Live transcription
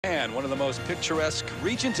And one of the most picturesque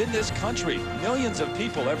regions in this country. Millions of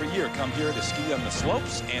people every year come here to ski on the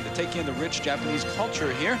slopes and to take in the rich Japanese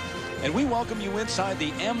culture here. And we welcome you inside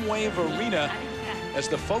the M-Wave Arena as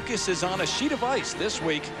the focus is on a sheet of ice this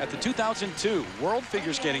week at the 2002 World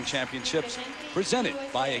Figure Skating Championships presented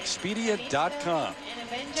by Expedia.com.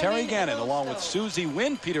 Terry Gannon along with Susie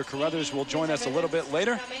Wynn. Peter Carruthers will join us a little bit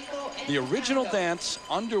later. The original dance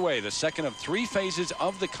underway, the second of three phases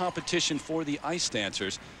of the competition for the ice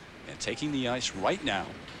dancers. And taking the ice right now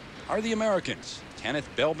are the Americans, Tanith,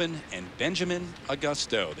 Belbin, and Belbin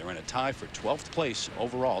Agosto. They're in a tie for 12th place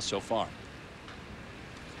overall so far.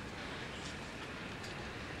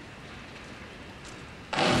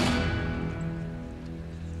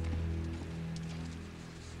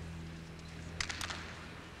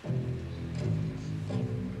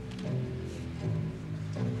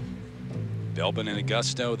 Belbin and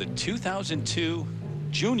Agosto, the 2002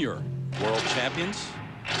 Junior World Champions.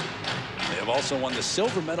 They have also won the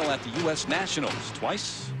silver medal at the U.S. Nationals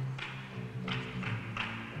twice.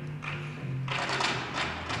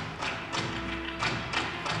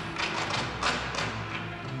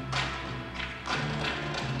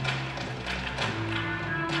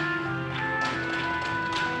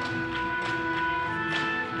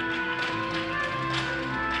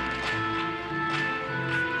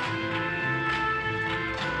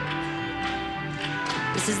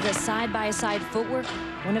 This is the side-by-side footwork,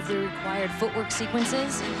 one of the required footwork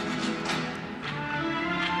sequences.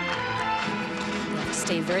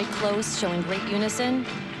 Stay very close, showing great unison.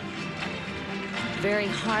 Very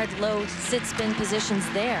hard, low sit-spin positions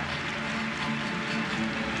there.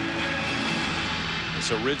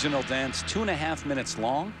 This original dance, 2.5 minutes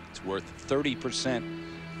long. It's worth 30%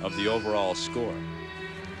 of the overall score.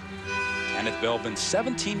 Tanith Belbin,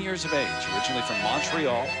 17 years of age, originally from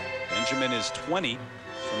Montreal. Benjamin is 20.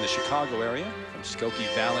 From the Chicago area, from Skokie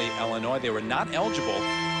Valley, Illinois. They were not eligible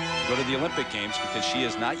to go to the Olympic Games because she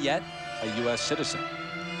is not yet a U.S. citizen.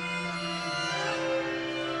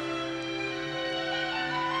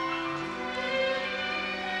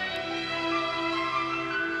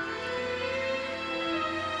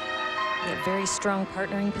 They have very strong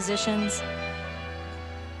partnering positions.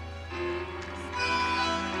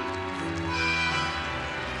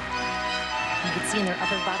 You can see in their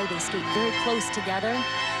upper body, they skate very close together.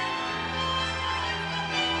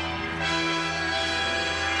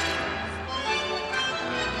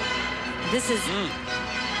 This is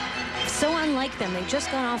so unlike them. They've just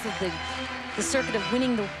gone off of the circuit of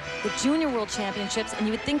winning the Junior World Championships, and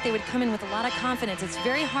you would think they would come in with a lot of confidence. It's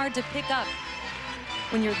very hard to pick up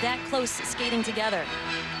when you're that close skating together.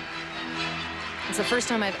 It's the first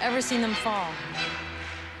time I've ever seen them fall.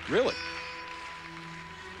 Really?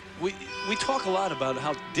 We talk a lot about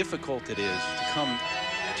how difficult it is to come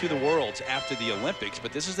to the Worlds after the Olympics,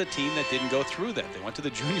 but this is a team that didn't go through that. They went to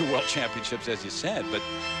the Junior World Championships, as you said, but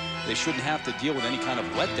they shouldn't have to deal with any kind of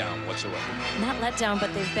letdown whatsoever. Not letdown,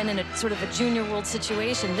 but they've been in a sort of a Junior World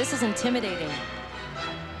situation. This is intimidating.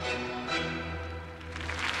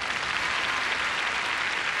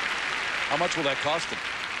 How much will that cost them?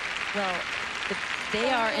 Well,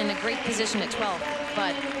 they are in a great position at 12,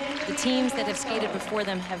 but the teams that have skated before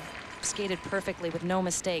them have skated perfectly with no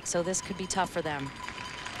mistake, so this could be tough for them.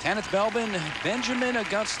 Tanith Belbin, Belbin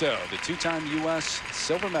Agosto, the two-time U.S.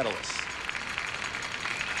 silver medalist.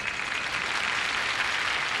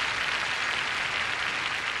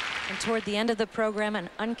 And toward the end of the program, an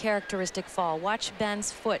uncharacteristic fall. Watch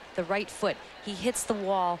Ben's foot, the right foot. He hits the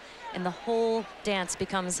wall, and the whole dance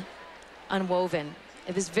becomes unwoven.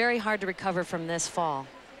 It was very hard to recover from this fall.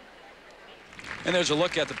 And there's a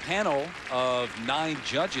look at the panel of 9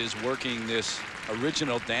 judges working this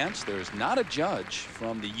original dance. There's not a judge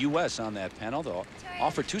from the U.S. on that panel. They'll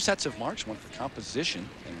offer 2 sets of marks, one for composition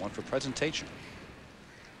and one for presentation.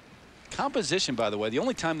 Composition, by the way, the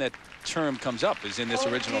only time that term comes up is in this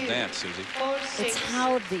original dance, Susie. It's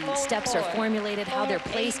how the steps are formulated, how they're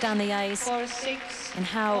placed on the ice, and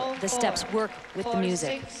how the steps work with the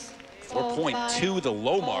music. 4.2 the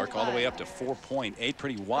low mark, all the way up to 4.8,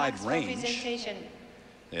 pretty wide range.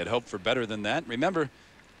 They had hoped for better than that. Remember,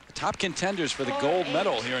 the top contenders for the gold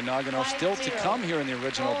medal here in Nagano still to come here in the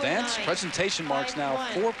original dance. Presentation marks now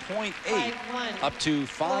 4.8 up to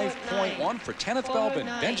 5.1 for Tanith Belbin,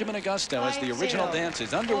 Belbin Agosto as the original dance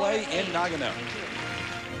is underway in Nagano.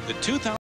 The 2000